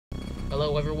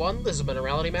Hello everyone, this is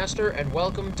Minerality Master, and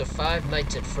welcome to Five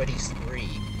Nights at Freddy's 3.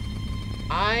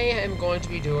 I am going to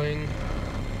be doing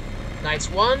Nights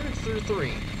 1 through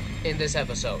 3 in this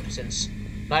episode, since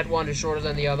Night 1 is shorter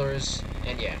than the others,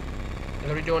 and yeah. I'm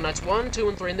going to be doing Nights 1, 2,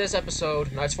 and 3 in this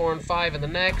episode, Nights 4 and 5 in the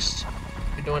next,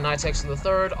 I'll be doing Night 6 in the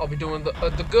third, I'll be doing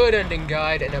the good ending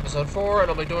guide in episode 4, and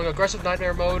I'll be doing Aggressive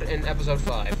Nightmare Mode in episode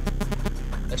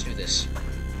 5. Let's do this.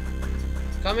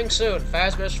 Coming soon,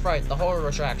 Fazbear's Fright, the horror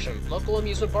attraction. Local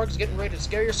amusement park is getting ready to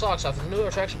scare your socks off with a new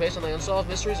attraction based on the unsolved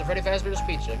mysteries of Freddy Fazbear's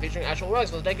Pizza, featuring actual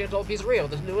rugs with a decade-old pizzeria.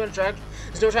 This new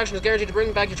attraction is guaranteed to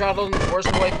bring back your childhood in the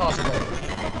worst way possible.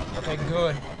 Okay,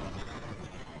 good.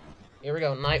 Here we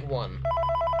go, Night 1.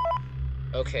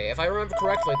 Okay, if I remember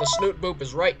correctly, the Snoot Boop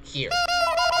is right here.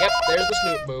 Yep, there's the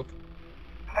Snoot Boop.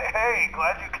 Hey,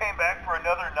 glad you came back for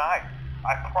another night.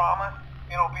 I promise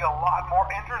it'll be a lot more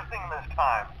interesting this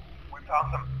time.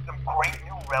 Found some great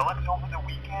new relics over the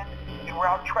weekend, and we're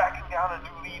out tracking down a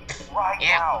new lead right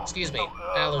now. Excuse me, So,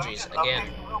 allergies let me again.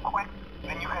 just update you real quick,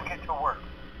 then you can get to work.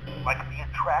 Like, the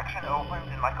attraction opens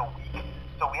in like a week,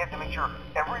 so we have to make sure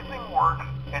everything works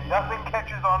and nothing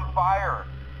catches on fire.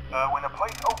 When the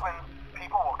place opens,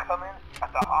 people will come in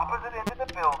at the opposite end of the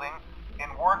building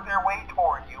and work their way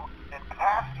toward you, then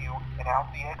past you, and out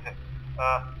the exit.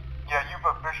 Yeah, you've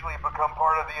officially become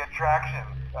part of the attraction.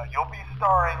 You'll be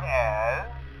starring as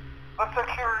the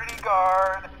security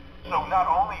guard. So not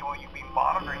only will you be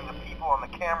monitoring the people on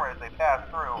the camera as they pass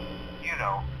through, you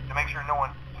know, to make sure no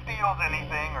one steals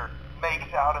anything or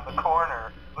makes out in the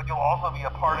corner, but you'll also be a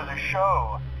part of the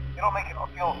show. It'll make it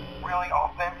feel really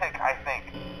authentic, I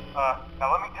think.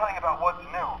 Now let me tell you about what's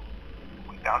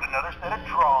new. We found another set of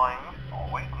drawings,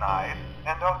 always nice,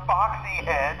 and a foxy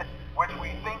head, which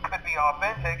we think could be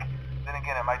authentic. Then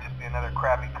again, it might just be another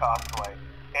crappy cosplay.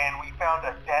 And we found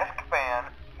a desk fan,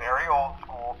 very old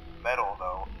school, metal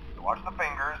though. So watch the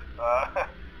fingers.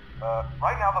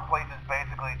 Right now the place is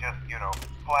basically just, you know,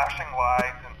 flashing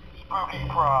lights and spooky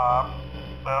props.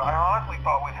 I honestly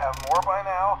thought we'd have more by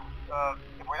now.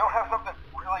 If we don't have something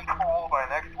really cool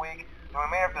by next week, then we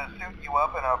may have to suit you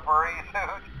up in a furry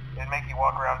suit and make you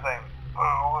walk around saying,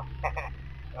 boo.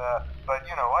 But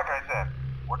you know, like I said,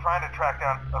 we're trying to track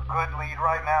down a good lead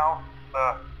right now.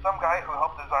 Some guy who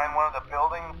helped design one of the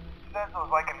buildings says it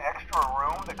was like an extra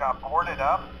room that got boarded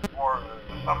up, or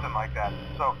something like that.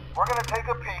 So, we're gonna take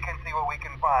a peek and see what we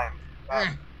can find.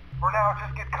 For now,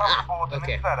 just get comfortable with the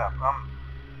new setup.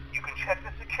 You can check the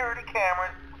security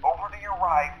cameras over to your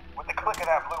right with the click of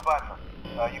that blue button.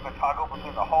 You can toggle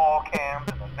between the hall cams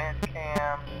and the vent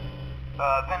cams.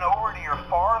 Then over to your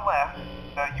far left,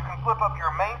 you can flip up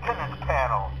your maintenance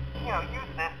panel. You know,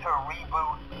 use this to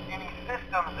reboot any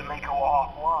systems that may go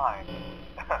offline.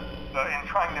 In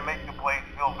trying to make the place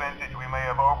feel vintage, we may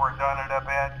have overdone it a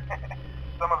bit.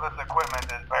 Some of this equipment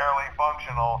is barely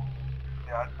functional.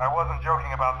 Yeah, I wasn't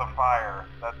joking about the fire.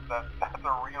 That's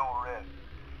a real risk.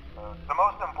 The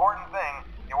most important thing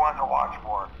you want to watch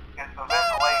for is the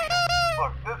ventilation.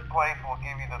 Look, this place will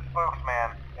give you the spooks,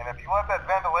 man. And if you let that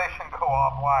ventilation go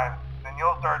offline, then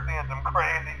you'll start seeing some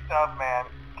crazy stuff, man.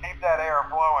 Keep that air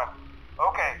flowing.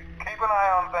 Okay, keep an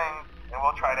eye on things, and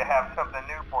we'll try to have something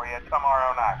new for you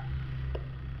tomorrow night.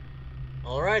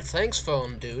 Alright, thanks,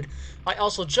 phone dude. I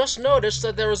also just noticed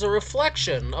that there is a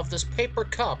reflection of this paper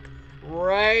cup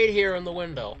right here in the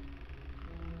window.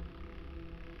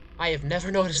 I have never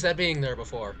noticed that being there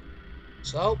before.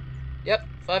 So, yep,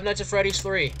 Five Nights at Freddy's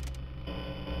 3.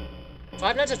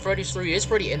 Five Nights at Freddy's 3 is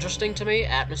pretty interesting to me,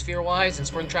 atmosphere-wise, and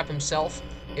Springtrap himself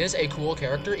is a cool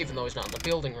character, even though he's not in the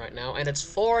building right now, and it's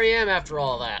 4 AM after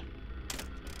all that.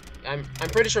 I'm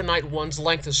pretty sure Night 1's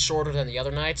length is shorter than the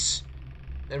other nights.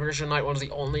 I'm pretty sure Night 1's the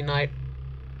only night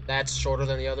that's shorter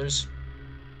than the others.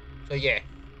 So yeah.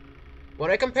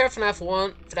 When I compare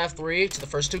FNaF 3 to the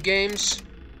first two games,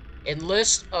 in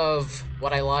list of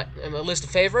what I like, in a list of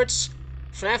favorites,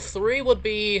 FNaF 3 would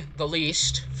be the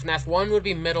least, FNaF 1 would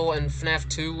be middle, and FNaF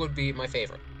 2 would be my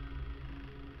favorite.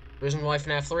 The reason why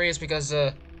FNaF 3 is because,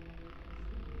 I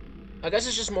guess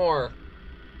it's just more,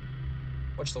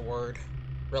 what's the word?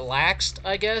 Relaxed,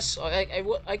 I guess?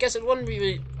 I guess it wouldn't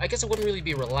really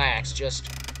be relaxed, just,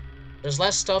 there's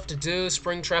less stuff to do.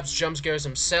 Springtrap's jump scares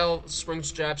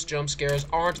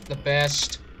aren't the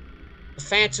best. The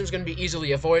Phantom's gonna be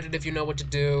easily avoided if you know what to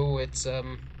do. It's,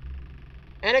 and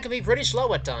it can be pretty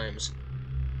slow at times.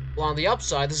 Well, on the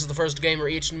upside, this is the first game where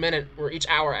each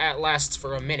hour lasts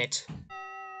for a minute.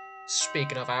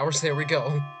 Speaking of hours, there we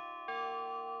go.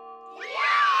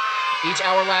 Each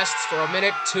hour lasts for a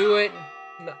minute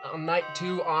night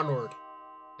 2 onward.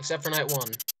 Except for night 1.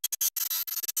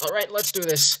 Alright, let's do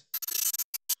this.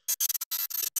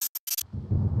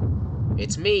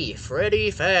 It's me,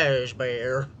 Freddy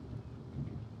Fazbear.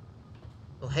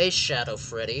 Oh, hey, Shadow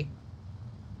Freddy.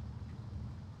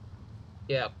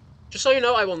 Yeah. Just so you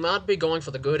know, I will not be going for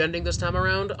the good ending this time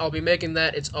around. I'll be making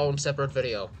that its own separate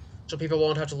video, so people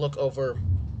won't have to look over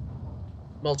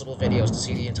multiple videos to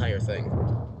see the entire thing.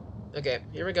 Okay,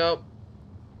 here we go.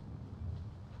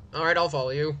 Alright, I'll follow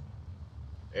you.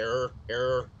 Error,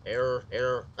 error, error,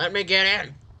 error. Let me get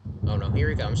in! Oh no, here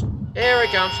he comes. Here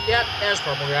he comes. Yep, there's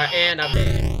Purple Guy, and I'm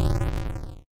dead.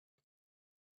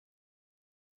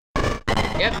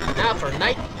 Yep, now for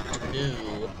night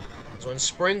 2. That's when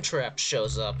Springtrap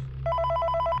shows up.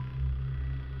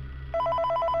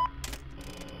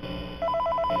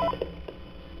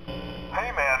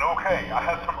 Hey man, okay, I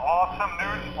have some awesome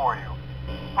news for you.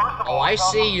 First of all, I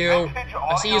see you.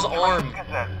 I see his arm.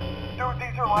 Dude,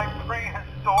 these are like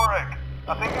prehistoric.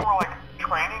 I think they were like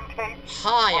training tapes.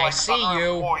 Hi, like I see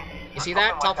you. You see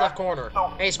that? Top left corner.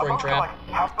 So, Hey, Springtrap. Like,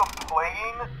 have them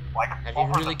playing, like, I'd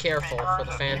be really careful for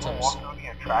the phantoms. Walk through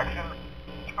the attraction.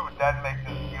 Dude, that makes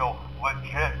us feel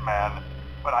legit, man.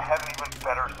 But I have an even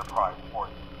better surprise for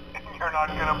you. You're not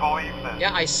gonna believe this.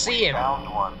 Yeah, I see him. Found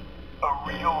one. A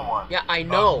real one. Yeah, I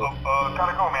know.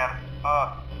 Gotta go, man.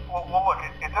 Well, look,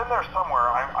 it's in there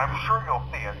somewhere. I'm sure you'll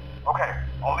see it. Okay,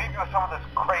 I'll leave you with some of this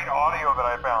great audio that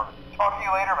I found. Talk to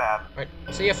you later, man. Right,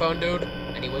 see ya, phone dude.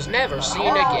 And he was never seen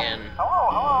Hello? again.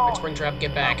 Hello. Right, Springtrap,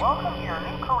 get back. Welcome to your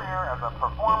new career as a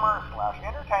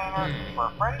performer/entertainer for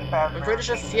Freddy Fazbear. I'm pretty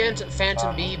sure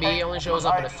Phantom BB only shows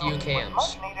up in a few cams.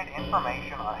 Much needed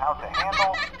information on how to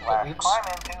handle /climb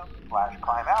into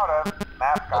 /climb out of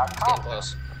mascot Getting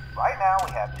close. Right now,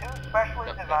 we have 2 specially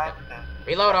designed suits.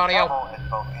 Reload audio. As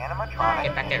both animatronic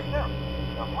Get back there. and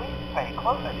so please pay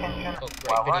close attention Oh, great,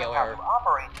 while video learning how error. to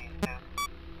operate these suits,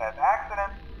 as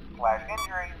accidents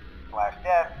 /injuries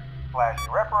 /death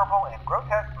 /irreparable and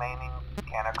grotesque maiming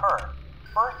can occur.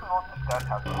 First, we will discuss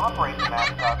how to operate the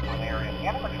mascots when they are in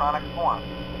animatronic form.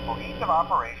 For ease of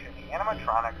operation, the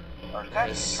animatronics are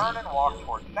set to turn and walk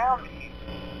towards sound cues.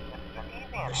 This is an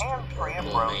easy and hands-free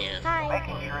approach to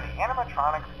making sure the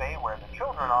animatronics stay where the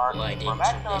children are for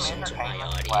maximum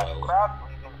entertainment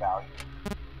 /crowd-pleasing value.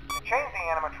 To change the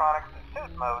animatronics to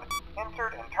suit mode,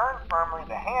 insert and turn firmly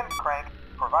the hand crank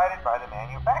provided by the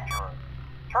manufacturer.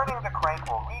 Turning the crank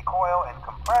will recoil and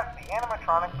compress the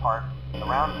animatronic parts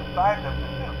around the sides of the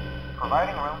suit,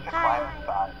 providing room to climb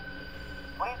inside.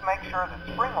 Please make sure that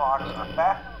spring locks are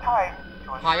fastened tight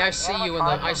to ensure Hi, I see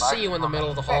you in the middle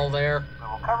of the hall there. We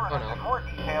will cover this in more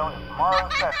detail in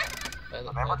tomorrow's session.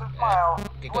 Remember to smile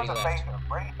toward the face of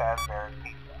Freddy Fazbear's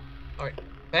pizza. Alright,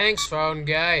 thanks, phone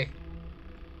guy.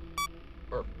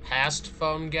 Or past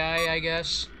phone guy, I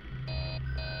guess.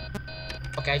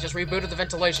 Okay, I just rebooted the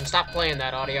ventilation. Stop playing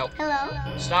that audio. Hello?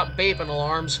 Stop beeping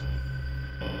alarms.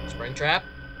 Springtrap?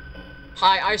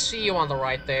 Hi, I see you on the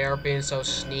right there, being so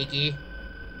sneaky.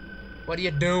 What are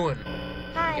you doing?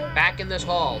 Hi. Get back in this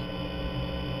hall.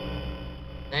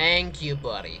 Thank you,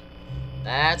 buddy.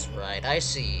 That's right, I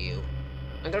see you.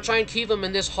 I'm gonna try and keep him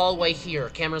in this hallway here,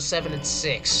 cameras 7 and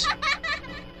 6.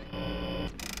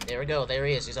 There we go, there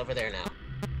he is, he's over there now.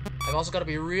 I've also got to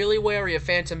be really wary of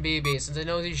Phantom BB, since I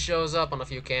know he shows up on a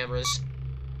few cameras.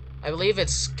 I believe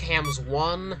it's cams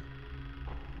 1,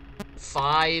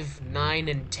 5, 9,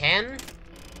 and 10?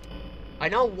 I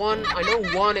know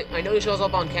he shows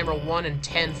up on camera 1 and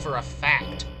 10 for a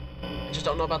fact. I just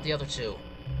don't know about the other 2.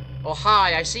 Oh,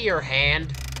 hi, I see your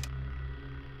hand.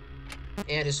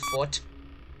 And his foot.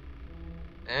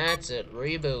 That's it,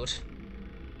 reboot.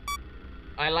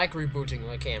 I like rebooting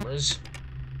my cameras.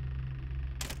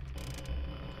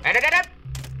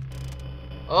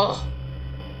 Oh.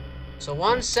 So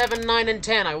 1, 7, 9, and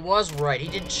 10, I was right, he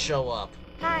did show up.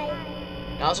 Hi.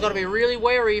 I also gotta be really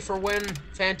wary for when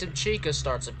Phantom Chica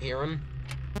starts appearing.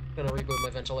 I'm gonna reboot my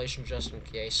ventilation just in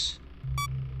case.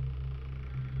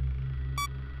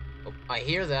 Oh, I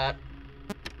hear that.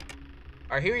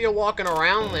 I hear you walking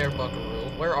around there, Buckaroo.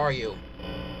 Where are you?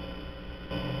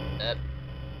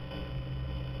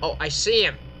 Oh, I see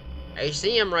him. I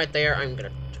see him right there. I'm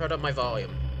gonna turn up my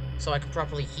volume so I can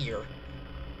properly hear.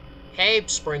 Hey,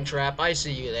 Springtrap, I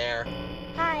see you there.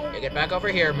 Hi. You get back over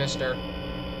here, mister.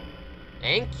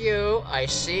 Thank you. I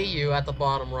see you at the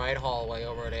bottom right hallway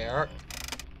over there.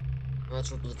 Let's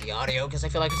reboot the audio, because I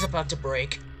feel like it's about to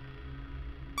break.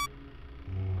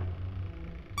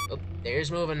 Oh,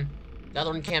 there's moving. The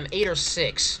other one, cam 8 or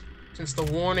 6, since the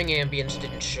warning ambience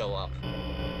didn't show up.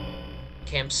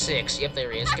 Cam 6. Yep,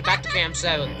 there he is. Get back to cam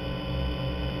 7.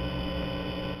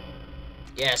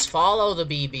 Yes, follow the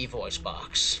BB voice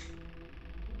box.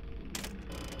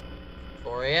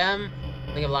 4 AM.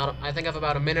 I think I have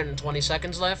about a minute and 20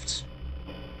 seconds left.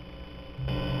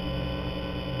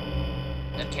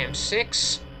 Cam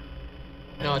 6.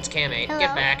 No, it's Cam 8. Hello?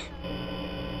 Get back.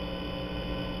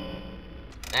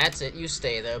 That's it. You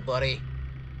stay there, buddy.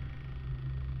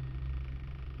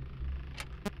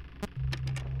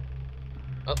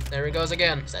 Oh, there he goes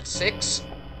again. Is that 6?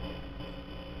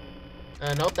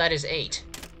 Nope, that is 8.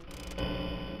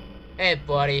 Hey,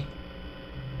 buddy.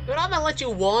 Dude, I'm gonna let you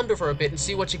wander for a bit and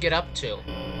see what you get up to.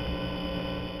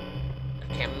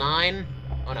 Cam 9.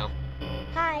 Oh, no.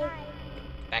 Hi.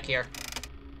 Back here.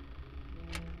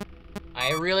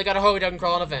 I really gotta hope he doesn't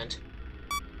crawl an event.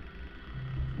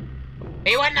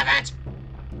 He went an event!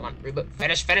 Come on, reboot.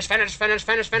 Finish. Where is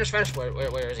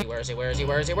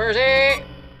he?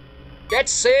 Get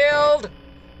sealed!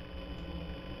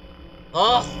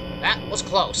 Oh, that was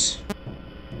close.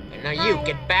 And now you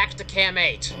get back to Cam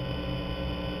 8.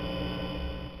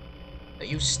 Now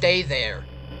you stay there.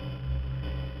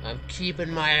 I'm keeping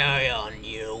my eye on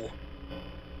you.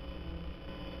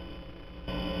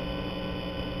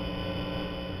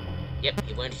 Yep,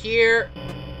 he went here.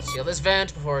 Seal this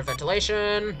vent before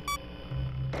ventilation.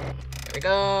 There we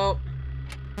go.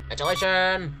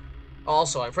 Ventilation.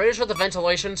 Also, I'm pretty sure the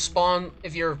ventilation spawn,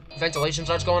 if your ventilation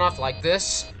starts going off like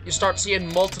this, you start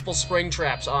seeing multiple spring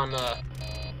traps on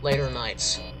later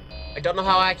nights. I don't know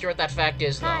how accurate that fact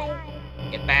is, though. Hi.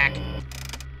 Get back.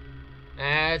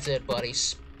 That's it, buddy.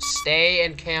 Stay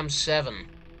in Cam 7.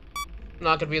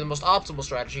 Not gonna be the most optimal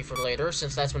strategy for later,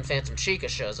 since that's when Phantom Chica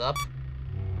shows up.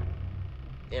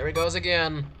 There he goes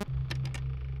again.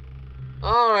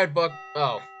 Alright, Buck.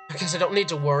 Oh, I guess I don't need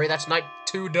to worry. That's night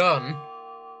 2 done.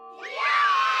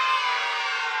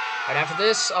 Right after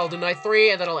this, I'll do night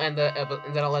 3, and then I'll end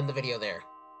the video there.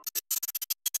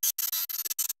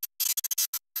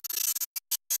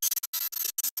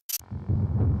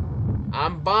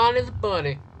 I'm Bonnie the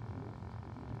Bunny.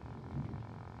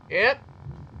 Yep.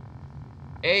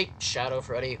 Hey, Shadow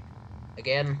Freddy.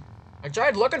 Again. I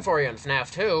tried looking for you in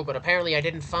FNaF 2, but apparently I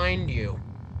didn't find you.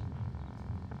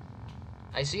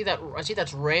 I see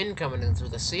that's rain coming in through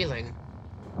the ceiling.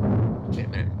 Wait a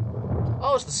minute.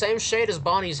 Oh, it's the same shade as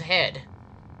Bonnie's head.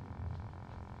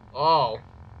 Oh.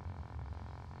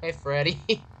 Hey, Freddy.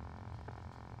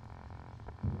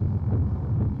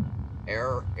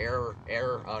 Error.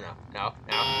 Oh, no. No.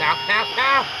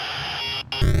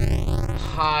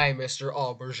 Hi, Mr.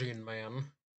 Aubergine Man.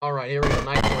 Alright, here we go,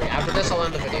 night 3. After this, I'll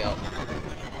end the video.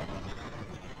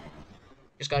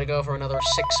 Just gotta go for another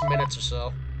 6 minutes or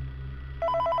so.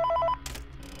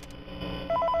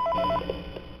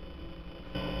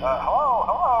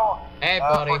 Hello. Hey,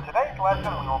 buddy. For today's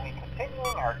lesson, we will be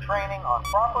continuing our training on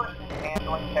proper suit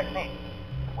handling techniques.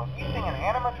 When using an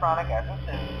animatronic as a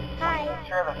suit, please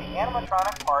ensure that the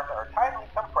animatronic parts are tightly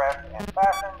compressed and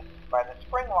fastened by the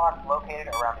spring locks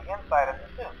located around the inside of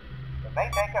the suit. It may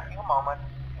take a few moments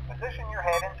to position your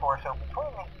head and torso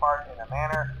between these parts in a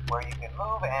manner where you can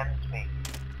move and speak.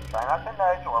 Try not to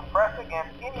nudge or press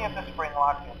against any of the spring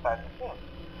locks inside the suit.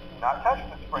 Do not touch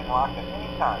the spring locks at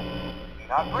any time. Do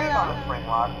not breathe on the spring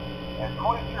locks, as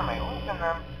moisture may loosen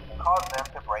them and cause them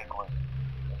to break loose.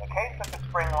 In the case that the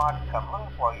spring locks come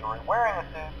loose while you are wearing a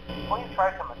suit, please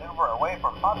try to maneuver away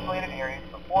from populated areas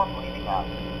before bleeding out,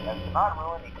 as to not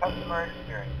ruin the customer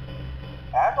experience.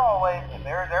 As always, if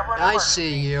there is ever an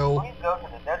emergency, please go to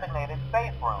the designated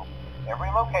safe room. Every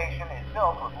location is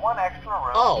built with one extra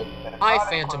room. Oh, that is hi, not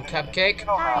Phantom included Cupcake. in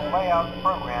the map layouts,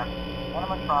 programs,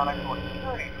 animatronics, or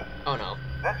security systems. Oh, no.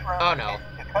 This room Oh, is no.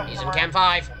 hidden to customers, He's in Cam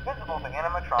 5. invisible to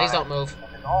animatronics, Please don't move.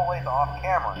 and is always off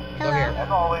camera. Go here. As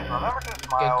always, remember to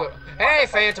smile. Good. Hey,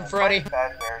 Phantom Freddy.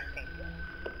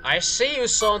 I see you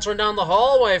sauntering down the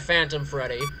hallway, Phantom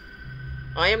Freddy.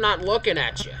 I am not looking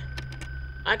at you.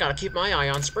 I gotta keep my eye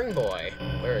on Spring Boy.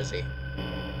 Where is he?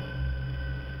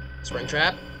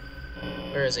 Springtrap?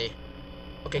 Where is he?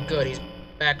 Okay, good. He's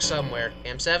back somewhere.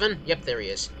 Cam 7? Yep, there he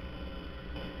is.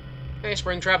 Hey,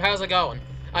 Springtrap, how's it going?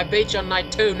 I beat you on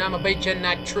night 2, now I'm gonna beat you on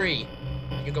night 3.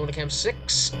 You going to Cam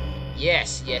 6?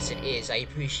 Yes, it is. I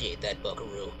appreciate that,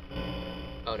 Buckaroo.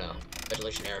 Oh, no.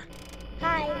 Ventilation error.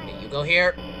 Hi. Okay, you go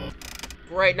here.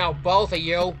 Great, now both of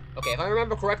you. Okay, if I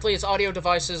remember correctly, it's audio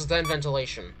devices, then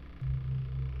ventilation.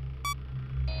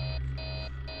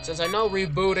 Since I know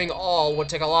rebooting all would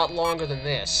take a lot longer than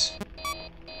this.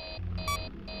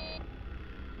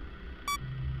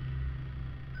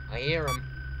 I hear him.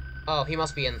 Oh, he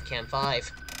must be in Cam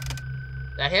 5.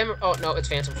 That him? Oh, no, it's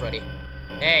Phantom Freddy.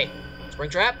 Hey,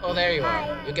 Springtrap? Oh, there you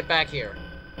are. You get back here.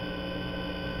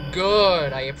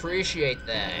 Good, I appreciate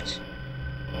that.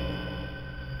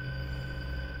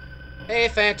 Hey,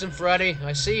 Phantom Freddy.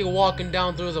 I see you walking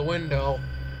down through the window.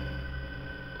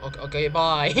 Okay,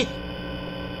 bye.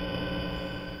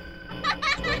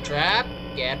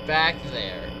 Springtrap, get back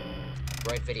there.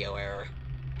 Great video error.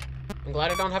 I'm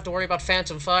glad I don't have to worry about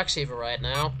Phantom Foxy for right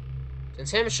now, since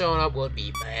him showing up would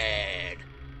be bad.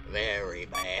 Very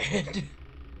bad.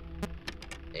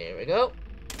 There we go.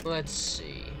 Let's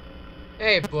see.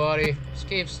 Hey, buddy. Just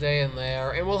keep staying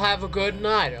there, and we'll have a good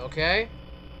night, okay?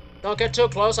 Don't get too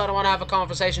close. I don't want to have a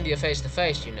conversation to you face to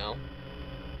face, you know.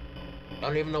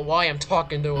 Don't even know why I'm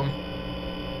talking to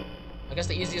him. I guess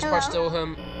the easiest parts to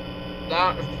him...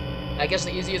 I guess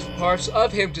the easiest parts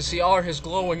of him to see are his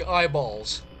glowing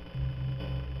eyeballs.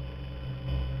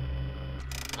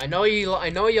 I know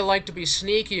you like to be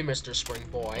sneaky, Mr. Spring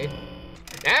Boy.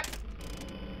 Yep.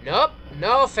 Nope.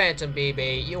 No, Phantom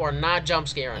BB. You are not jump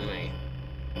scaring me.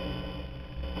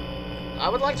 I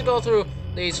would like to go through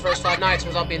these first 5 nights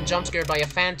without being jump scared by a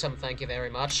phantom, thank you very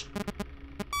much.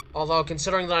 Although,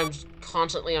 considering that I'm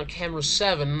constantly on camera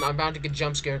 7, I'm bound to get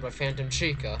jump scared by Phantom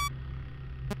Chica.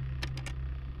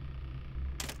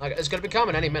 Like, it's gonna be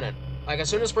coming any minute. Like, as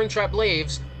soon as Springtrap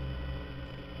leaves...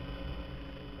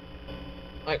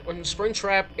 Like, when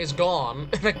Springtrap is gone,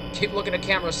 and I keep looking at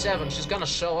camera 7, she's gonna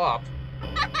show up.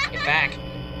 Get back.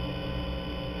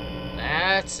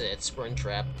 That's it,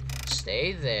 Springtrap.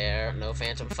 Stay there. No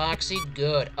Phantom Foxy.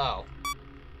 Good. Oh.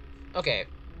 Okay.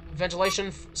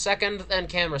 Ventilation second, then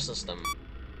camera system.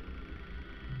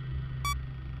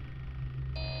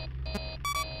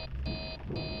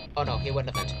 Oh no, he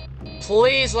wouldn't have vent.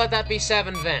 Please let that be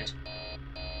 7 vent.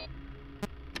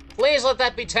 Please let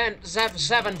that be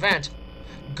 7 vent.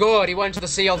 Good, he went to the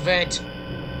sealed vent.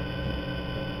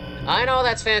 I know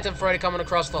that's Phantom Freddy coming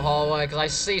across the hallway, because I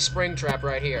see Springtrap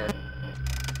right here.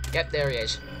 Yep, there he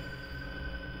is.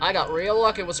 I got real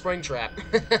lucky with Springtrap.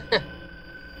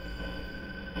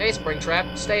 Hey,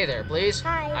 Springtrap, stay there, please.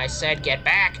 Hi. I said get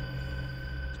back.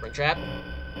 Springtrap.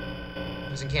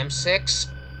 He's in cam 6.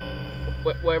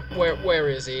 Where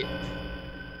is he?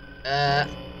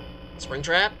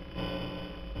 Springtrap?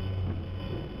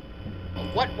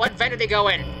 What vent did he go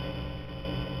in?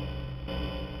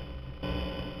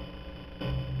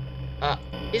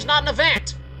 He's not in a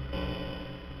vent!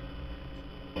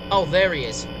 Oh, there he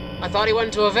is. I thought he went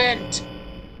into a vent.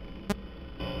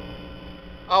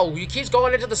 Oh, he keeps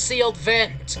going into the sealed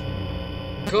vent.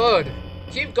 Good.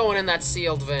 Keep going in that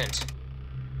sealed vent.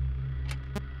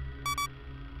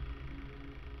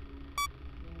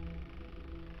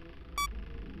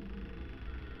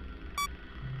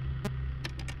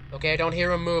 Okay, I don't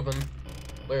hear him moving.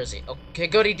 Where is he? Okay,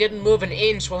 good, he didn't move an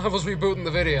inch while I was rebooting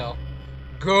the video.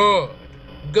 Good.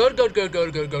 Good.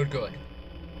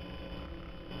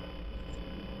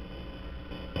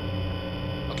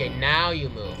 Okay, now you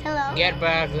move. Hello? Get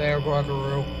back there,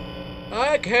 Buckaroo.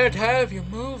 I can't have you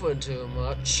moving too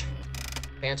much.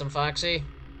 Phantom Foxy?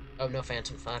 Oh, no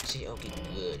Phantom Foxy. Okay,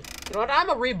 good. You know what? I'm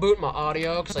gonna reboot my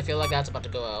audio, because I feel like that's about to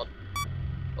go out.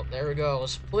 Oh, there it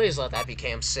goes. Please let that be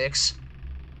cam 6.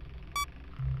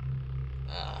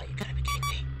 You gotta be kidding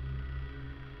me.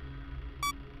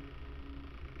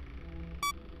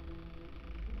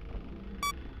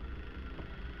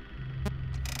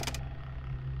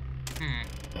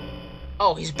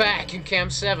 Oh, he's back in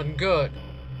cam 7. Good.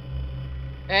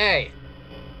 Hey.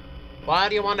 Why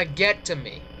do you want to get to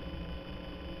me?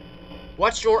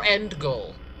 What's your end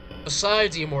goal?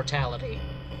 Besides immortality.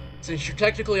 Since you're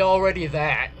technically already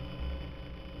that.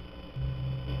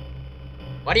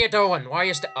 What are you doing? Why are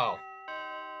you oh.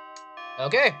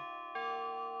 Okay.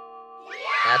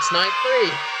 That's night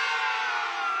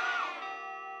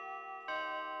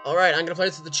 3. Alright, I'm gonna play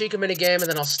through the Chica minigame and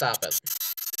then I'll stop it.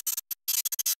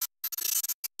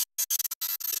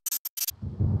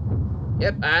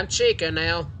 Yep, I'm Chica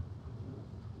now.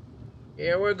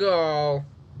 Here we go.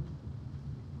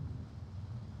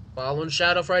 Following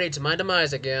Shadow Freddy to my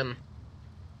demise again.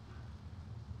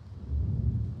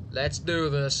 Let's do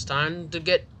this. Time to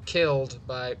get killed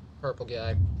by Purple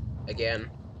Guy. Again.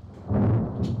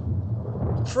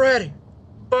 Freddy!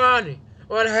 Bonnie!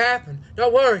 What happened?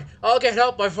 Don't worry, I'll get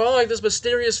help by following this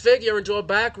mysterious figure into a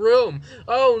back room.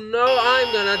 Oh no,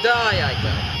 I'm gonna die, I go.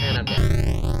 And I'm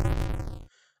dead.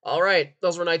 Alright,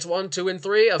 those were nights 1, 2, and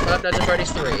 3 of Five Nights at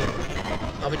Freddy's 3.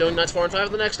 I'll be doing nights 4 and 5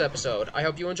 in the next episode. I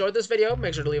hope you enjoyed this video.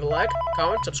 Make sure to leave a like,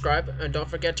 comment, subscribe, and don't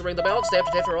forget to ring the bell to stay up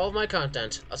to date for all of my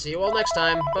content. I'll see you all next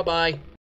time. Bye-bye.